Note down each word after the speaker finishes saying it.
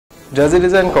jersey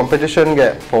design competition ge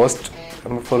post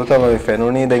furutama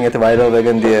fenuni den ete viral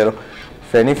wegen diero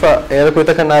fenifa era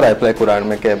kuita kana apply kuran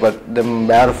meke but dem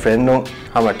bar friend no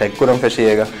hama tech kuram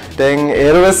feshiega then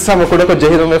airways sama kuda ko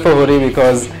jehirum me for hori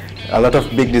because a lot of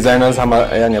big designers hama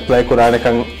yani apply kuran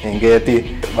kan engeti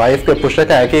wife ke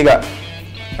pushaka akiga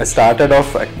I started off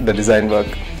the design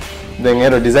work then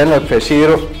aero design work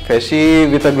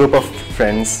feshi with a group of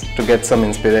friends to get some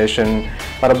inspiration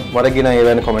varagina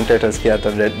even commentators kiya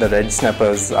the red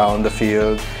snappers are on the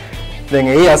field then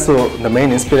also the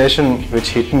main inspiration which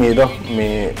hit me though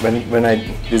when I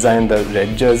designed the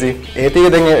red jersey eti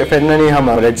then fennani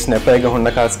hama red snapper ga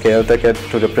honna ka scale take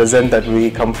to represent that we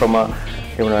come from a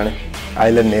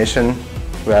island nation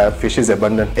where fish is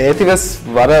abundant eti was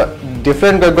vara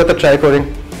different gata try koring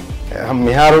हम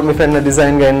मिहारो में fan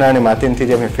design का इन्ना नहीं मातिन थी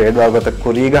जब मैं fade वाला तक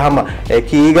कुरीगा हम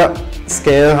एकीगा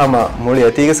स्केल हम मूली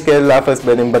एतीगा scale लाफस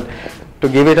बेनिम but to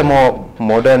give it a more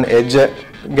modern edge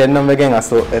gennam wegen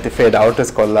aso eti fade out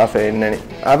is kolla fe innani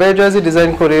ave jersey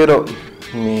design kuriro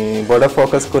me border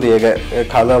focus kuriyega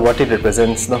color what it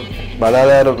represents no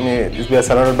balala me we are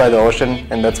surrounded by the ocean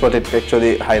and that's what it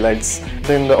actually highlights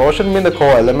then the ocean being the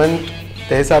core element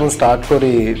they have start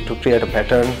kori to create a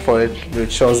pattern for it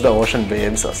which shows the ocean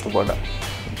waves as the border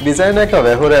design එක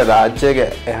වැහුර රාජ්‍යයේ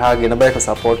එහා ගෙන බයක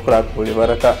support කරක්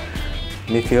පුලිවරක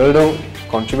මේ field උන්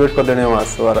contribute කරදෙනවා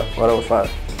වර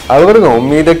अलवर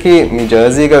उम्मीद है कि मी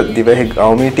Jersey का दिवे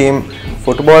गाँव में टीम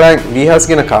फुटबॉल वी हास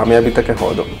की ना कामयाबी तक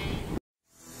हो दो